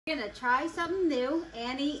We're gonna try something new.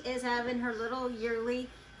 Annie is having her little yearly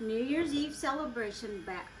New Year's Eve celebration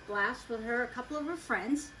blast with a couple of her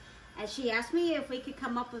friends. And she asked me if we could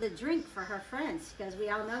come up with a drink for her friends, because we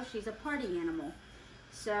all know she's a party animal.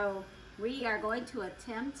 So we are going to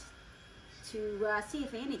attempt to see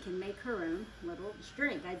if Annie can make her own little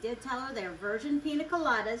drink. I did tell her they're virgin pina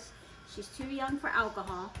coladas. She's too young for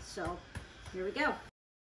alcohol, so here we go.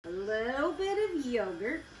 A little bit of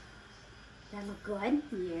yogurt. That look good?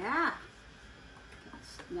 Yeah.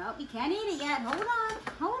 Nope, you can't eat it yet. Hold on,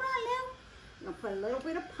 Lou. I'm gonna put a little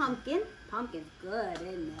bit of pumpkin. Pumpkin's good,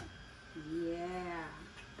 isn't it? Yeah.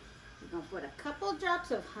 We're gonna put a couple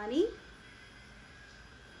drops of honey.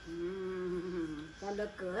 That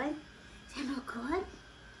look good? Does that look good?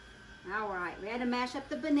 All right, we had to mash up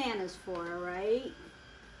the bananas for her, right?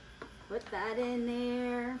 Put that in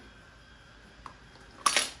there.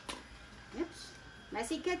 Oops,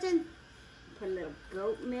 messy kitchen. Put a little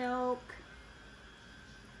goat milk.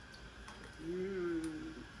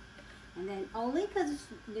 And then only because it's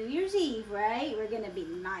New Year's Eve, right? We're gonna be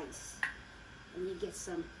nice. And you get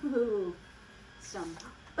some, a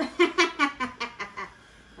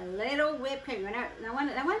little whipped cream. That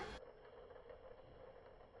one?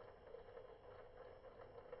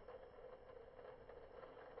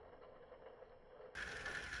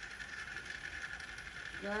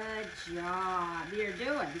 Good job. You're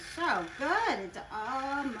doing so good. It's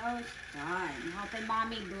almost done. Helping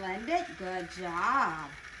Mommy blend it. Good job.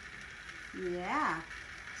 Yeah.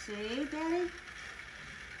 See, Daddy?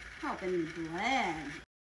 Helping me blend.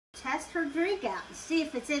 Test her drink out and see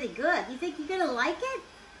if it's any good. You think you're going to like it?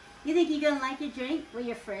 You think you're going to like your drink? Will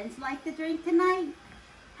your friends like the drink tonight?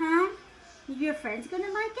 Huh? Your friends going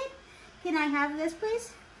to like it? Can I have this,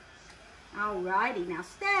 please? Alrighty, now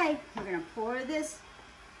stay. We're going to pour this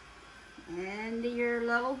into your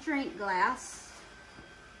little drink glass.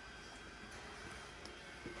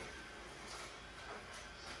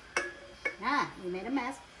 You made a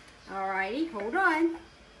mess. Alrighty, hold on.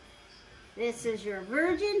 This is your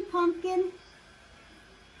virgin pumpkin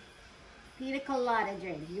pina colada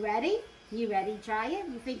drink. You ready? You ready to try it?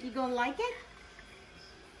 You think you're gonna like it?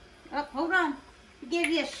 Oh, hold on. I'll give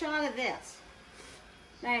you a shot of this.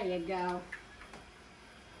 There you go.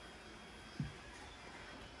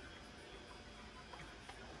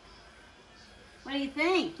 What do you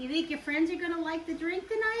think? Do you think your friends are going to like the drink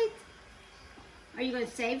tonight? Are you going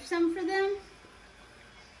to save some for them?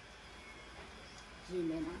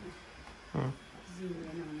 Zoom in on her. Zoom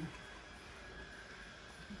in on her.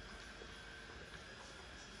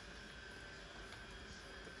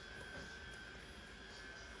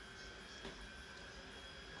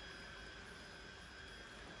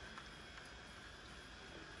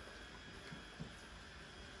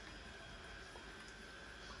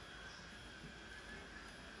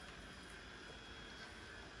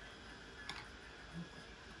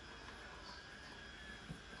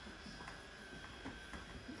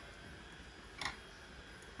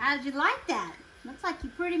 How did you like that? Looks like you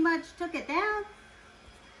pretty much took it down.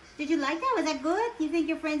 Did you like that? Was that good? You think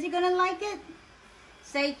your friends are gonna like it?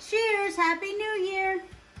 Say cheers, Happy New Year.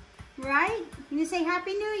 Right? You say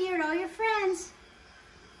Happy New Year to all your friends.